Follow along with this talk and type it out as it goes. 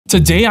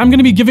Today, I'm going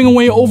to be giving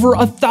away over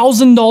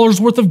 $1,000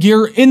 worth of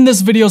gear in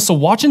this video, so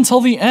watch until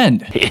the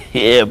end.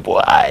 Yeah,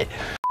 boy.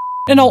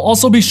 And I'll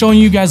also be showing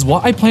you guys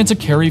what I plan to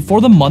carry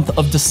for the month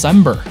of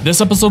December.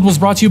 This episode was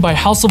brought to you by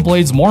House of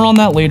Blades, more on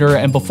that later,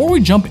 and before we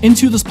jump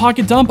into this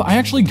pocket dump, I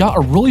actually got a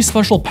really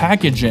special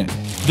package in.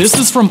 This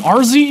is from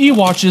RZE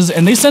Watches,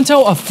 and they sent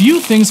out a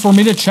few things for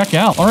me to check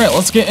out. All right,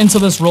 let's get into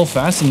this real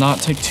fast and not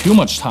take too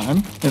much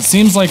time. It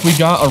seems like we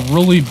got a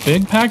really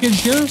big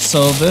package here.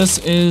 So this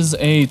is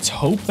a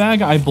tote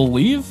bag, I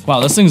believe. Wow,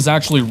 this thing's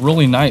actually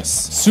really nice.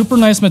 Super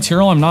nice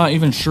material. I'm not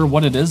even sure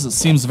what it is. It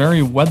seems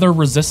very weather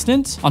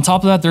resistant. On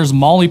top of that, there's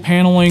MOLLE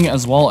paneling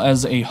as well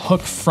as a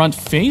hook front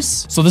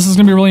face. So this is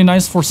gonna be really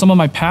nice for some of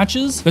my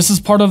patches. This is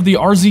part of the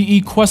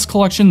RZE Quest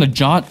collection, the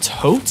Jaunt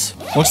Tote.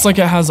 Looks like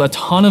it has a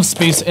ton of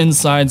space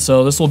inside,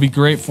 so this will be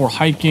great for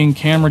hiking,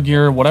 camera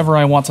gear, whatever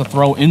I want to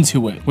throw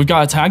into it. We've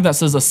got a tag that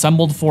says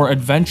assembled for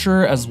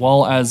adventure as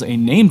well as a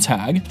name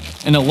tag.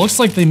 And it looks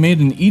like they made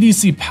an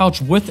EDC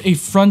pouch with a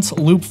front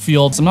loop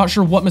field. I'm not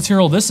sure what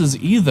material this is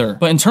either,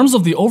 but in terms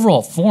of the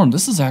overall form,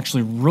 this is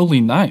actually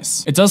really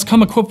nice. It does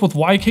come equipped with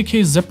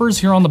YKK zippers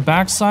here on the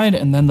back side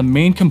and then the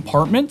main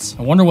compartment.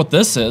 I wonder what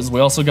this is. We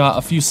also got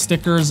a few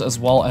stickers as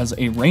well as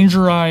a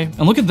Ranger eye.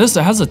 And look at this,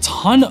 it has a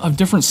ton of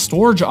different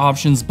storage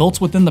options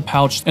built within the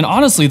pouch. And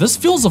honestly, this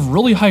feels of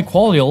really high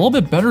quality, a little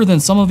bit better than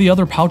some of the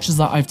other pouches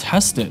that I've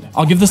tested.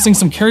 I'll give this thing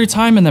some carry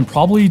time and then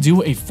probably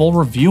do a full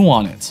review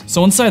on it.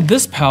 So inside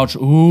this pouch,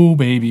 ooh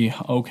baby,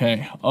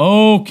 okay,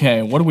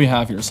 what do we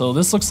have here? So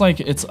this looks like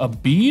it's a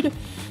bead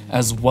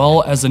as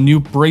well as a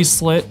new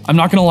bracelet. I'm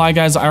not gonna lie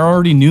guys, I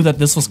already knew that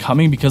this was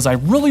coming because I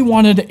really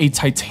wanted a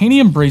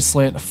titanium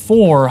bracelet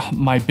for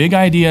my Big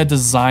Idea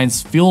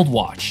Designs field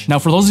watch. Now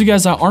for those of you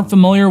guys that aren't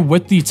familiar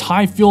with the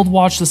Thai field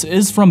watch, this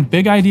is from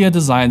Big Idea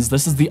Designs.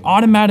 This is the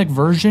automatic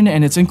version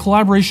and it's in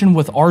collaboration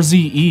with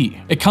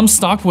RZE. It comes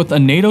stocked with a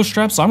NATO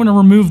strap, so I'm gonna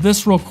remove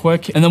this real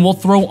quick and then we'll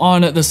throw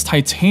on this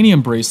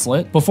titanium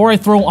bracelet. Before I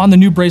throw on the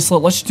new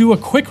bracelet, let's do a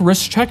quick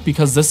wrist check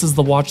because this is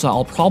the watch that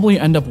I'll probably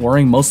end up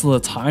wearing most of the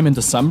time in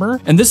December.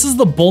 And this is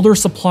the Boulder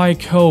Supply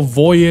Co.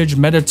 Voyage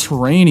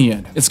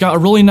Mediterranean. It's got a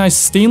really nice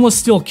stainless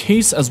steel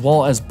case as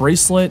well as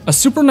bracelet, a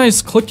super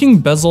nice clicking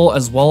bezel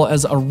as well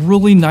as a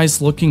really nice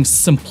looking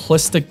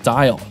simplistic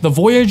dial. The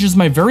Voyage is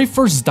my very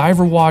first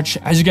diver watch.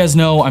 As you guys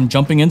know, I'm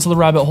jumping into the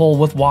rabbit hole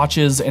with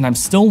watches and I'm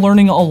still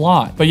learning a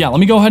lot. But yeah,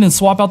 let me go ahead and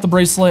swap out the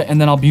bracelet and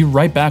then I'll be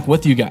right back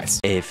with you guys.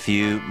 A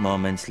few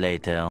moments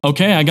later.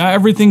 Okay, I got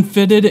everything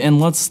fitted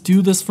and let's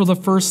do this for the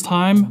first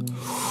time.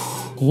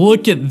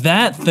 Look at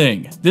that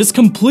thing. This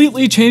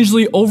completely changed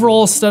the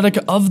overall aesthetic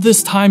of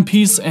this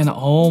timepiece and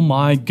oh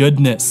my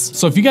goodness.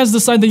 So if you guys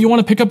decide that you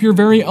want to pick up your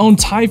very own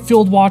Thai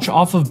field watch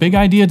off of Big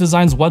Idea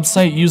Designs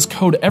website, use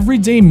code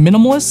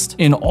everydayMinimalist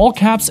in all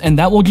caps and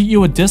that will get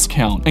you a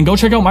discount. And go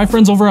check out my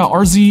friends over at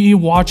RZE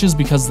Watches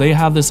because they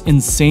have this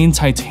insane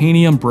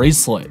titanium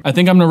bracelet. I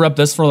think I'm gonna rep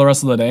this for the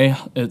rest of the day.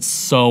 It's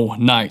so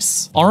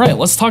nice. All right,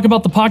 let's talk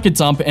about the pocket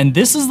dump and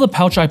this is the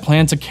pouch I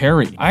plan to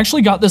carry. I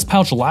actually got this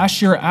pouch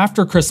last year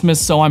after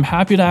Christmas, so I'm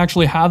happy to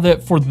actually have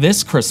it for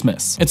this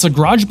Christmas. It's a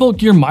Garage Built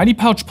Gear Mighty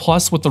Pouch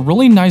Plus with a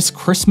really nice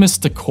Christmas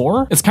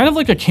decor. It's kind of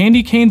like a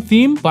candy cane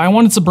theme, but I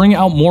wanted to bring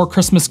out more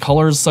Christmas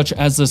colors such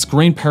as this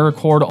green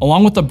paracord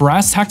along with the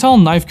brass tactile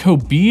knife co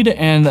bead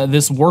and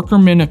this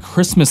Workerman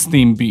Christmas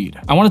theme bead.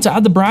 I wanted to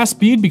add the brass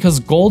bead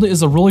because gold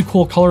is a really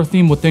cool color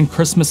theme within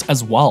Christmas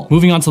as well.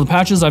 Moving on to the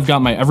patches, I've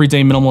got my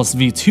Everyday Minimalist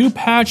V2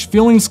 patch,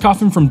 Feelings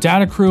Coffin from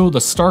Data Crew, the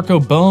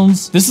Starco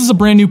Bones. This is a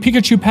brand new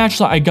Pikachu patch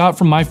that I got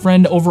from my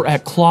friend over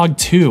at Clog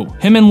 2.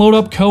 Him and Load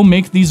Up Co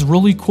make these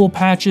really cool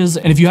patches,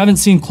 and if you haven't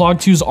seen Clog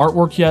 2's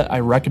artwork yet, I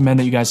recommend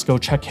that you guys go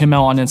check him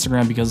out on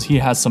Instagram because he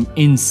has some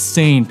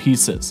insane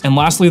pieces. And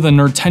lastly, the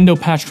Nintendo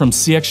patch from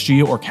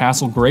CXG or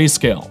Castle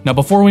Grayscale. Now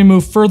before we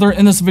move further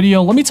in this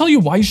video, let me tell you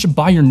why you should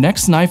buy your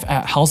next knife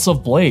at House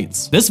of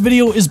Blades. This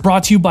video is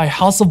brought to you by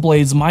House of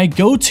Blades, my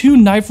go-to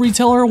knife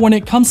retailer when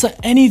it comes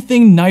to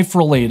anything knife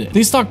related.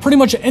 They stock pretty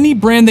much any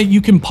brand that you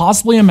can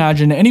possibly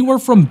imagine, anywhere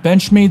from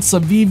Benchmade,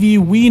 Civivi,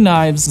 Wee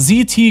Knives,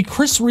 ZT,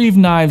 Chris Reeve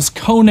Knives,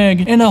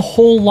 Koenig, and a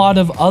whole lot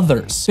of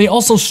others. They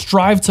also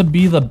strive to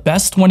be the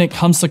best when it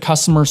comes to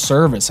customer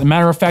service. As a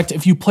matter of fact,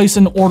 if you place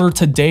an order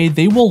today,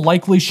 they will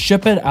likely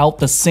ship it out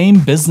the same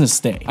business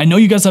day. I know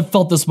you guys have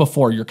felt this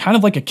before. You're kind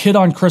of like a kid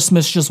on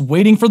Christmas just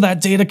waiting for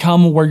that day to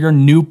come where your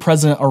new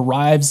present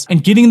arrives,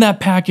 and getting that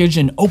package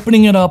and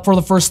opening it up for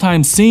the first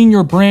time, seeing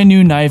your brand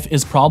new knife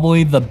is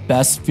probably the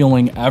best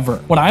feeling ever.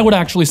 What I would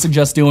actually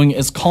suggest doing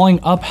is calling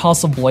up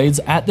House of Blades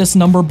at this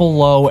number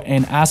below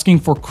and asking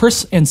for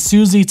Chris and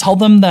Susie. Tell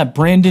them that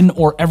Brandon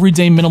or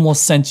Everyday Minimalist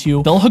sent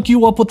you. They'll hook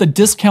you up with a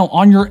discount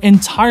on your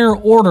entire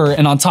order.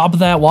 And on top of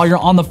that, while you're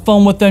on the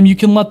phone with them, you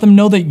can let them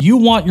know that you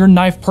want your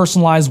knife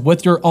personalized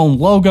with your own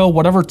logo,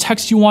 whatever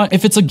text you want.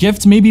 If it's a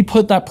gift, maybe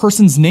put that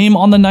person's name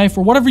on the knife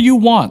or whatever you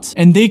want.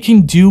 And they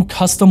can do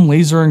custom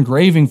laser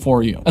engraving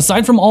for you.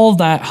 Aside from all of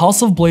that,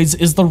 House of Blades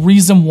is the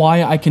reason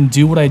why I can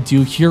do what I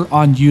do here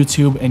on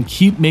YouTube and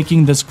keep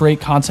making this great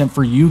content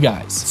for you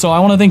guys. So I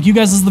want to thank you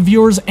guys as the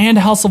viewers and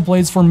House of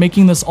Blades for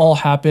making this all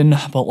happen.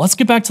 but let's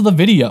get back to the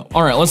video.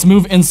 All right, let's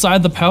move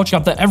inside the pouch.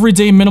 Got the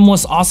Everyday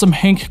Minimalist Awesome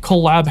Hank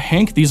collab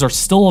Hank. These are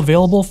still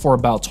available for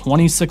about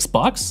 26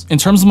 bucks. In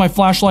terms of my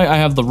flashlight, I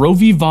have the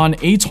Rovi Von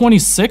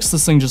A26.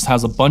 This thing just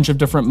has a bunch of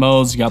different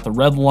modes. You got the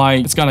red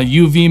light, it's got a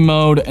UV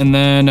mode, and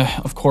then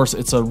of course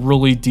it's a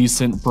really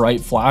decent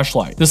bright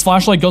flashlight. This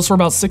flashlight goes for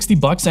about 60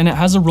 bucks and it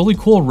has a really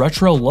cool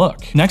retro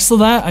look. Next to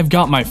that, I've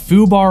got my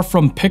Foo Bar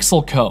from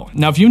Pixel Co.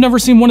 Now, if you've never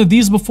seen one of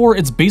these before,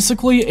 it's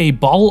basically a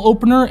bottle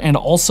opener and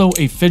also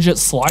a fidget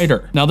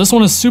slider. Now, this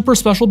one is super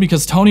special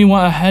because Tony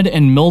went ahead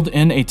and milled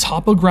in a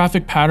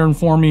topographic pattern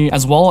for me,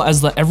 as well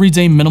as the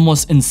Everyday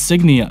Minimalist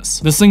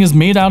insignias. This thing is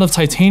made out of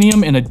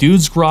titanium in a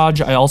dude's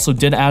garage. I also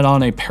did add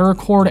on a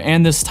paracord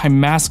and this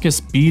Damascus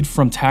bead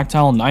from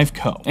Tactile Knife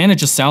Co. And it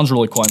just sounds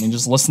really cool. I mean,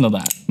 just listen to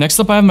that. Next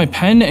up, I have my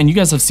pen, and you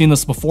guys have seen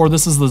this before.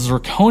 This is the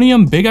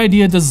Zirconium Big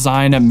Idea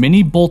Design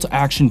Mini Bolt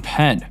Action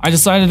Pen. I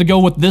decided to go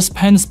with this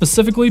pen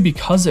specifically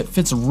because it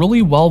fits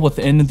really well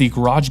within the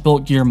Garage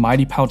Built Gear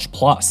Mighty Pouch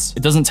Plus.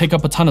 It doesn't take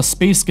up a ton of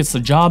space, gets the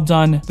job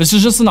done. This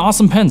is just an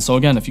awesome pen. So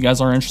again, if you guys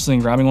are interested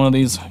in grabbing one of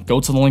these, go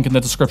to the link in the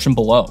description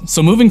below.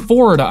 So moving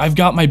forward, I've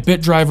got my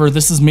bit driver.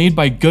 This is made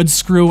by Good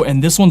Screw,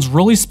 and this one's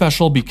really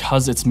special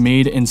because it's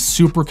made in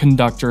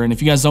superconductor. And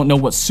if you guys don't know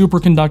what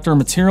superconductor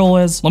material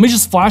is, let me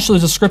just flash the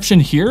description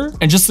here.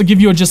 And just to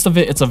give you a gist of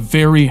it, it's a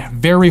very,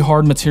 very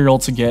hard material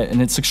to get,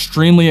 and it's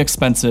extremely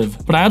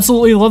expensive. But I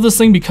absolutely love this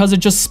thing because it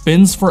just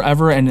spins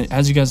forever. And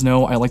as you guys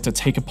know, I like to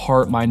take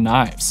apart my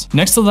knives.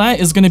 Next to that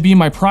is going to be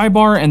my pry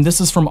bar, and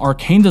this is from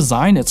Arcane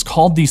Design. It's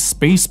called the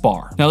Space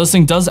Bar. Now, this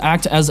thing does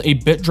act as a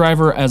bit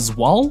driver as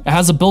well. It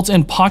has a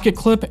built-in pocket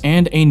clip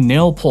and a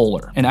nail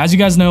puller. And as you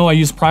guys know, I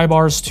use pry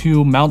bars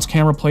to mount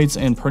camera plates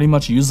and pretty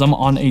much use them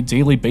on a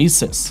daily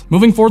basis.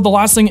 Moving forward, the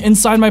last thing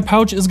inside my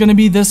pouch is going to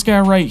be this guy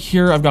right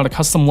here. I've got a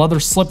custom leather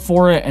slip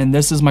for it, and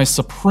this is my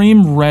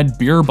Supreme Red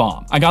Beer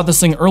Bomb. I got this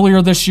thing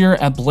earlier this year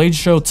at Blade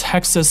Show,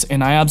 Texas,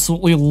 and I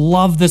absolutely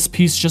love this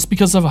piece just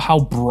because of how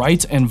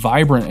bright and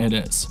vibrant it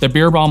is. The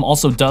beer bomb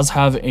also does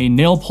have a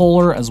nail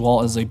puller as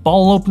well as a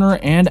bottle opener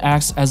and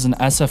acts as an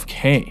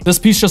SFK. This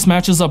piece just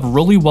matches up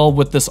really well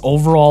with this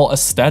overall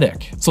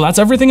aesthetic. So that's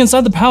everything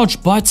inside the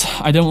pouch, but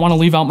I didn't want to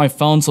leave out my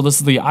phone. So this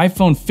is the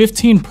iPhone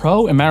 15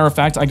 Pro. As a matter of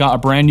fact, I got a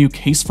brand new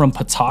case from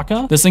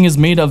Pataka. This thing is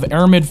made of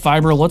aramid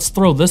fiber. Let's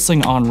throw this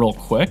thing on real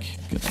quick.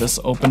 Get this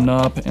opened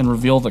up and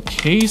reveal the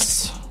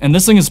case. And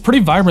this thing is pretty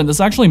vibrant. This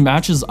actually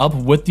matches up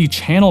with the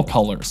channel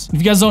colors. If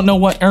you guys don't know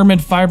what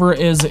aramid fiber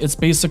is, it's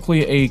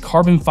basically a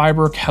carbon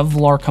fiber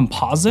Kevlar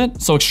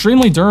composite. So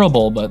extremely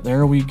durable, but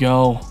there we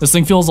go. This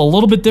thing feels a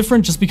little bit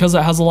different just because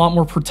it has a lot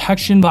more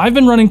protection. But I've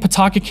been running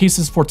Pataka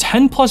cases for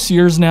 10 plus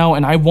years now,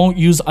 and I won't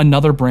use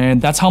another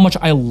brand. That's how much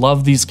I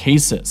love these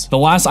cases. The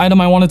last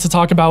item I wanted to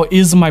talk about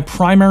is my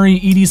primary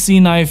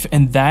EDC knife,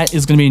 and that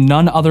is gonna be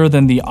none other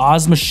than the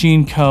Oz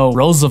Machine Co.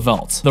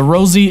 Roosevelt. The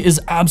Rosie is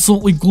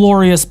absolutely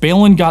glorious.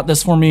 Balin got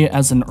this for me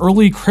as an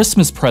early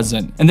Christmas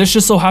present, and this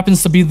just so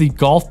happens to be the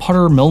golf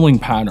putter milling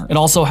pattern. It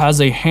also has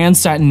a hand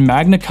satin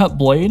magna cut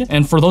blade,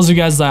 and for those of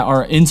you guys that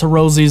are into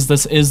Rosies,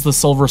 this is the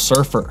Silver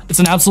Surfer. It's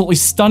an absolutely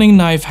stunning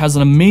knife, has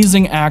an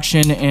amazing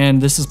action, and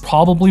this is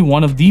probably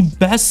one of the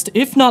best,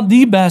 if not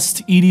the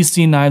best,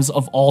 EDC knives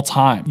of all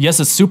time. Yes,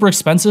 it's super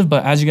expensive,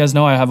 but as you guys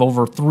know, I have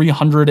over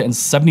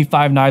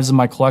 375 knives in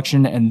my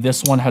collection, and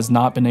this one has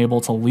not been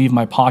able to leave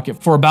my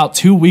pocket for about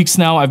 2 weeks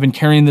now. I've been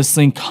carrying this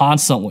thing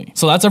constantly.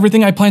 So that's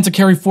everything I plan to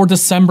carry for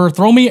December.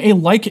 Throw me a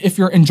like if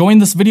you're enjoying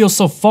this video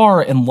so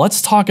far, and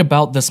let's talk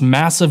about this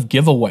massive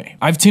giveaway.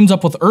 I've teamed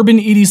up with Urban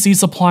EDC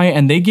Supply,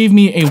 and they gave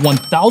me a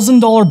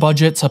 $1,000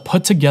 budget to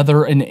put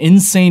together an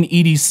insane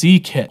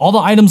EDC kit. All the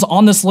items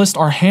on this list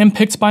are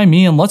handpicked by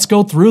me, and let's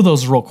go through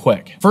those real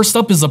quick. First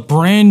up is a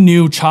brand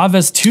new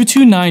Chavez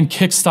 229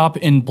 kickstop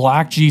in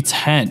Black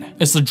G10.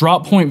 It's the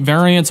drop point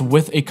variant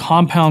with a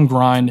compound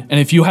grind, and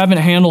if you haven't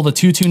handled a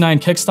 229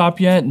 kickstop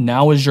yet,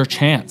 now is your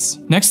chance.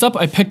 Next up,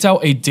 I picked out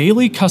a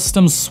daily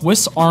custom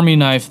Swiss Army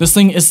knife. This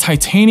thing is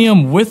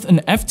titanium with an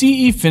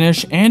FDE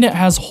finish, and it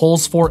has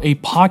holes for a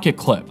pocket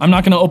clip. I'm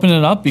not going to open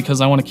it up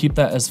because I want to keep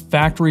that as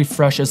factory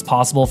fresh as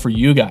possible for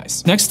you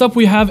guys. Next up,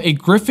 we have a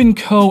Griffin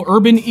Co.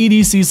 Urban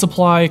EDC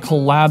Supply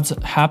collabed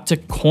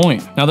haptic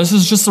coin. Now, this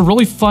is just a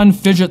really fun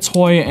fidget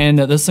toy, and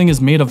this thing is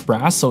made of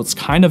brass, so it's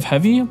kind of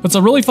heavy, but it's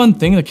a really fun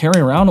thing to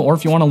carry around, or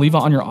if you want to leave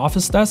it on your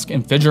office desk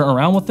and fidget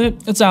around with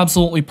it, it's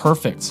absolutely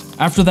perfect.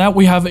 After that,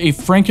 we have a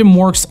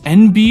Frankenworks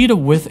N bead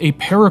with a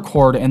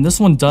paracord, and this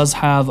one does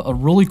have a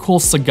really cool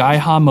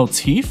Sagaiha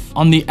motif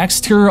on the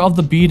exterior of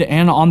the bead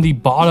and on the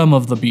bottom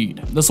of the bead.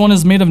 This one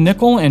is made of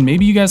nickel, and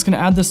maybe you guys can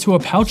add this to a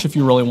pouch if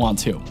you really want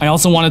to. I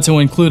also wanted to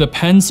include a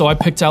pen, so I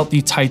picked out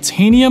the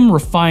Titanium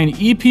Refine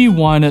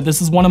EP1.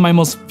 This is one of my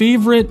most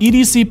favorite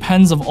EDC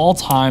pens of all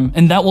time,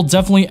 and that will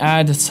definitely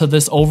add to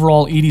this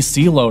overall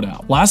EDC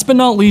loadout. Last but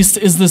not least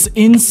is this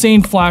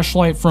insane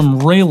flashlight from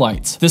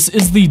Raylight. This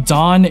is the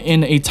Dawn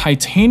in a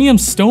titanium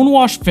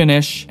stonewash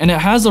finish, and it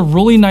has a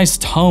really nice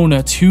tone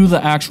tone to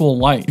the actual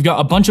light. You've got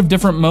a bunch of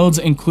different modes,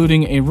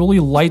 including a really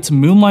light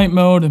moonlight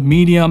mode,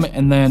 medium,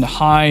 and then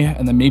high,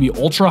 and then maybe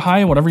ultra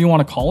high, whatever you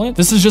want to call it.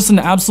 This is just an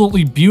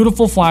absolutely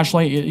beautiful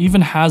flashlight. It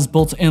even has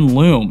built-in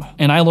lume,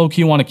 and I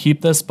low-key want to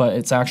keep this, but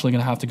it's actually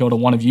going to have to go to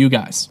one of you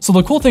guys. So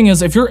the cool thing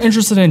is, if you're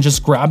interested in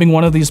just grabbing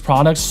one of these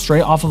products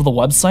straight off of the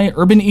website,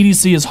 Urban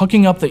EDC is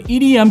hooking up the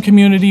EDM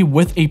community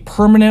with a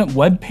permanent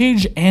web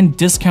page and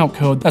discount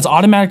code that's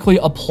automatically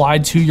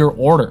applied to your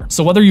order.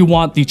 So whether you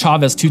want the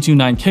Chavez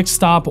 229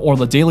 kickstop or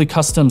the Daily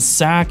Custom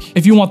sack,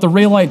 if you want the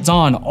Raylight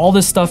Dawn, all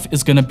this stuff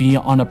is going to be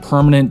on a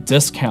permanent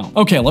discount.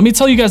 Okay, let me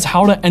tell you guys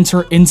how to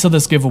enter into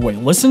this giveaway.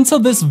 Listen to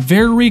this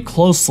very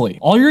closely.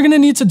 All you're going to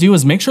need to do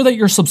is make sure that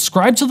you're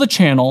subscribed to the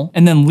channel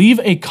and then leave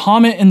a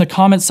comment in the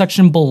comment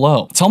section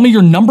below. Tell me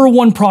your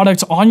 #1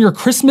 product on your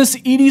Christmas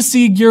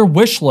EDC gear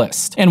wish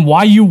list and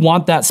why you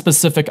want that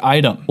specific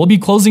item. We'll be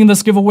closing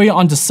this giveaway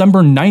on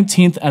December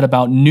 19th at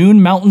about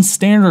noon Mountain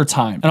Standard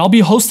Time, and I'll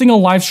be hosting a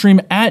live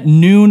stream at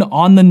noon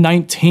on the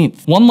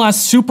 19th. One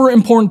last super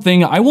important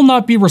thing, I will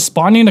not be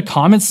responding to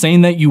comments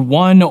saying that you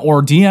won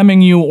or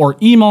DMing you or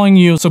emailing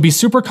you, so be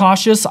super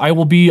cautious. I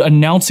will be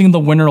announcing the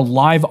winner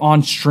live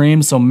on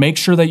stream, so make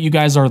sure that you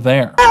guys are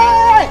there.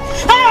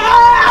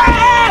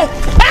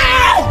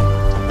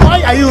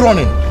 Why are you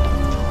running?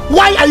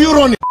 Why are you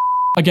running?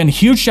 Again,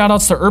 huge shout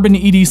outs to Urban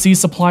EDC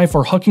Supply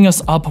for hooking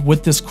us up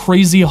with this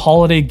crazy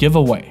holiday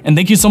giveaway. And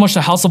thank you so much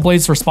to House of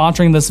Blades for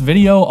sponsoring this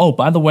video. Oh,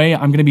 by the way,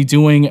 I'm gonna be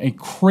doing a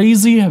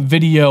crazy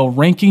video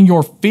ranking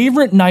your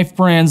favorite knife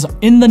brands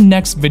in the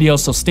next video,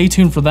 so stay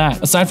tuned for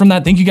that. Aside from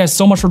that, thank you guys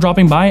so much for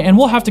dropping by, and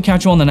we'll have to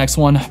catch you on the next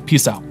one.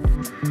 Peace out.